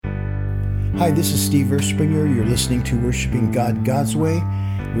Hi, this is Steve Erspringer. You're listening to Worshiping God God's Way.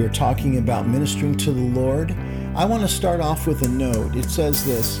 We are talking about ministering to the Lord. I want to start off with a note. It says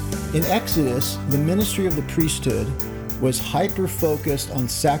this: in Exodus, the ministry of the priesthood was hyper-focused on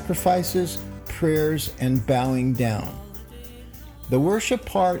sacrifices, prayers, and bowing down. The worship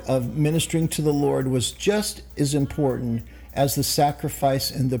part of ministering to the Lord was just as important as the sacrifice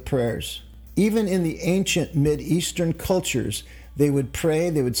and the prayers. Even in the ancient Mid-Eastern cultures, they would pray,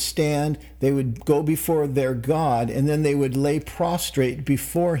 they would stand, they would go before their God, and then they would lay prostrate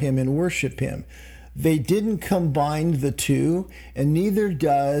before him and worship him. They didn't combine the two, and neither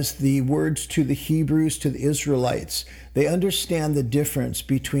does the words to the Hebrews, to the Israelites. They understand the difference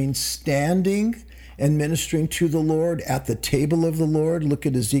between standing and ministering to the Lord at the table of the Lord. Look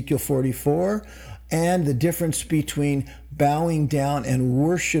at Ezekiel 44. And the difference between bowing down and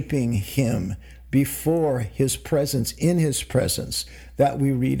worshiping him before his presence, in his presence, that we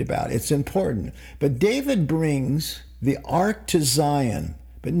read about. It's important. But David brings the ark to Zion,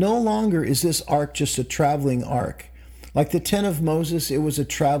 but no longer is this ark just a traveling ark. Like the tent of Moses, it was a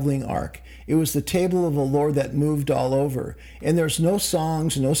traveling ark. It was the table of the Lord that moved all over. And there's no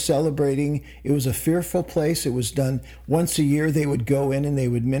songs, no celebrating. It was a fearful place. It was done once a year. They would go in and they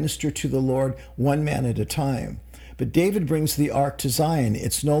would minister to the Lord, one man at a time. But David brings the ark to Zion.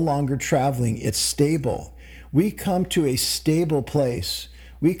 It's no longer traveling. It's stable. We come to a stable place.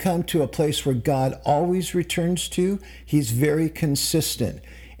 We come to a place where God always returns to. He's very consistent.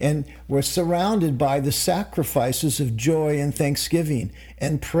 And we're surrounded by the sacrifices of joy and thanksgiving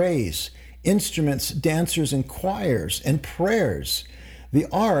and praise, instruments, dancers, and choirs, and prayers. The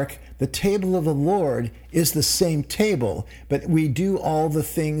ark, the table of the Lord, is the same table, but we do all the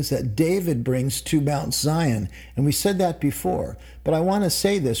things that David brings to Mount Zion. And we said that before. But I want to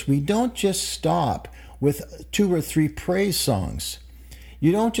say this: we don't just stop with 2 or 3 praise songs.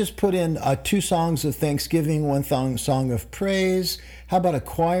 You don't just put in 2 songs of thanksgiving, 1 song of praise. How about a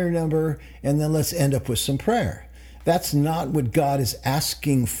choir number? And then let's end up with some prayer. That's not what God is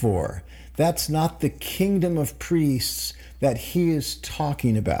asking for. That's not the kingdom of priests that he is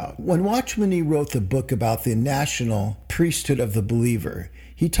talking about. When Watchman Nee wrote the book about the national priesthood of the believer,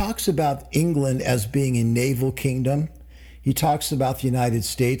 he talks about England as being a naval kingdom. He talks about the United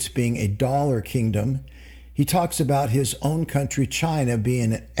States being a dollar kingdom. He talks about his own country, China,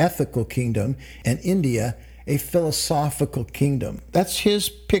 being an ethical kingdom, and India, a philosophical kingdom. That's his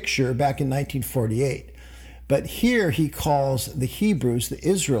picture back in 1948. But here he calls the Hebrews, the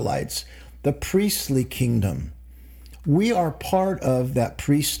Israelites, the priestly kingdom. We are part of that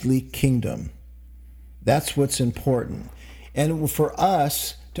priestly kingdom. That's what's important. And for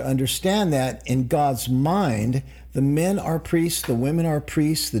us to understand that in God's mind, the men are priests, the women are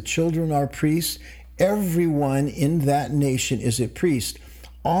priests, the children are priests. Everyone in that nation is a priest.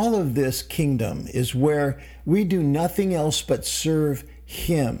 All of this kingdom is where we do nothing else but serve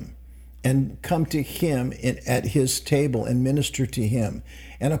him and come to him at his table and minister to him.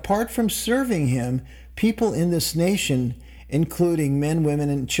 And apart from serving him, people in this nation, including men, women,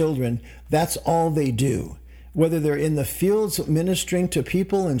 and children, that's all they do. Whether they're in the fields ministering to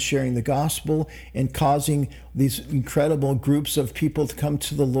people and sharing the gospel and causing these incredible groups of people to come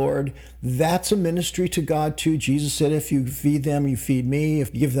to the Lord, that's a ministry to God too. Jesus said, if you feed them, you feed me.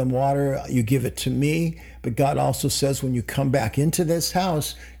 If you give them water, you give it to me. But God also says, when you come back into this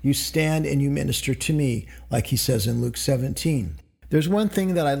house, you stand and you minister to me, like he says in Luke 17. There's one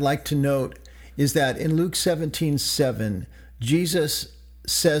thing that I'd like to note is that in Luke 17:7, Jesus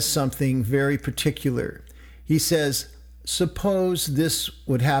says something very particular. He says, suppose this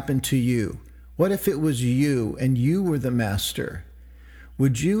would happen to you. What if it was you and you were the master?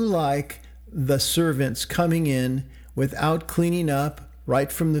 Would you like the servants coming in without cleaning up,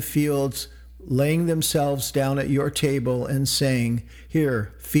 right from the fields, laying themselves down at your table and saying,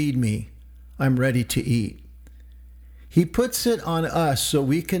 here, feed me, I'm ready to eat? He puts it on us so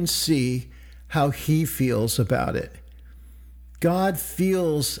we can see how he feels about it. God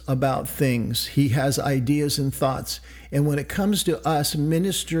feels about things. He has ideas and thoughts. And when it comes to us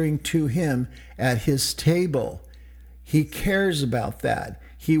ministering to him at his table, he cares about that.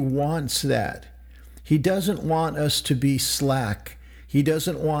 He wants that. He doesn't want us to be slack. He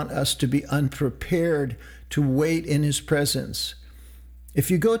doesn't want us to be unprepared to wait in his presence. If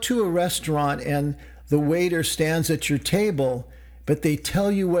you go to a restaurant and the waiter stands at your table, but they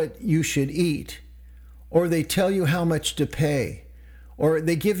tell you what you should eat, or they tell you how much to pay, or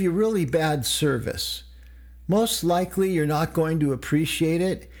they give you really bad service, most likely you're not going to appreciate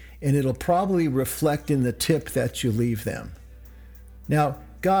it, and it'll probably reflect in the tip that you leave them. Now,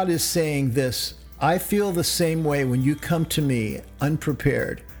 God is saying this: I feel the same way when you come to me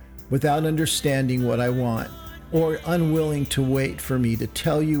unprepared, without understanding what I want, or unwilling to wait for me to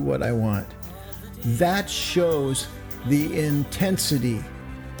tell you what I want. That shows the intensity.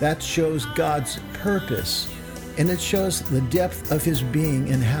 That shows God's purpose. And it shows the depth of his being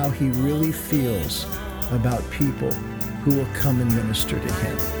and how he really feels about people who will come and minister to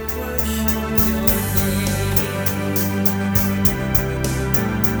him.